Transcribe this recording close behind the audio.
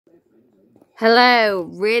Hello,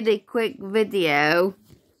 really quick video.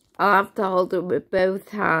 I'll have to hold it with both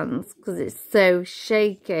hands because it's so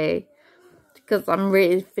shaky because I'm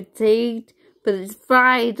really fatigued. But it's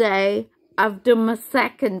Friday. I've done my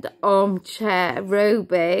second armchair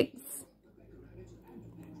aerobics.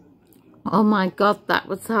 Oh my god, that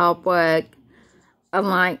was hard work. And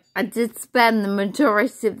I did spend the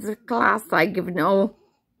majority of the class giving all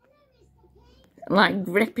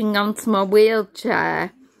gripping onto my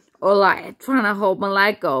wheelchair or trying to hold my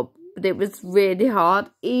leg up, but it was really hard,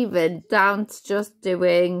 even down to just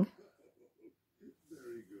doing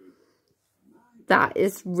that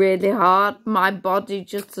is really hard. My body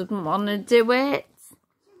just doesn't want to do it.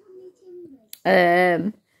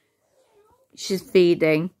 She's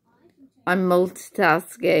feeding, I'm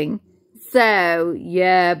multitasking. So,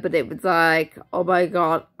 yeah, but it was oh my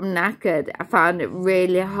god, I'm knackered. I found it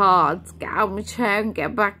really hard to get out of my chair and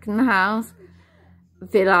get back in the house. I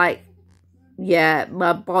feel yeah,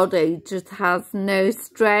 my body just has no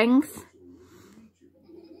strength.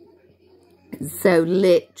 So,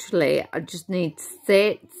 literally, I just need to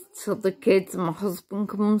sit till the kids and my husband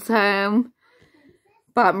comes home.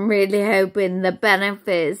 But I'm really hoping the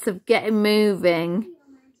benefits of getting moving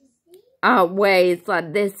outweighs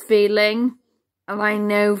this feeling, and I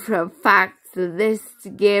know for a fact that this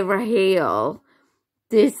year I heal,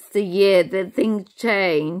 this is the year that things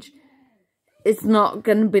change. It's not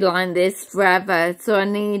going to be like this forever, so I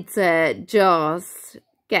need to just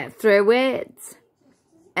get through it.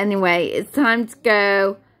 Anyway, it's time to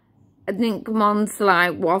go. I didn't come on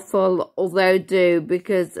to waffle, although do,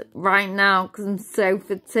 because right now, because I'm so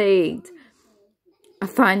fatigued, I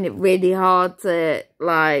find it really hard to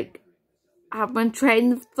have my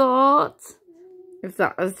train of thought, if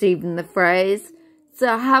that was even the phrase.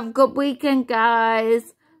 So have a good weekend,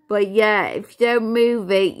 guys. But yeah, if you don't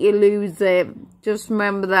move it, you lose it. Just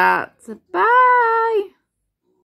remember that. Bye.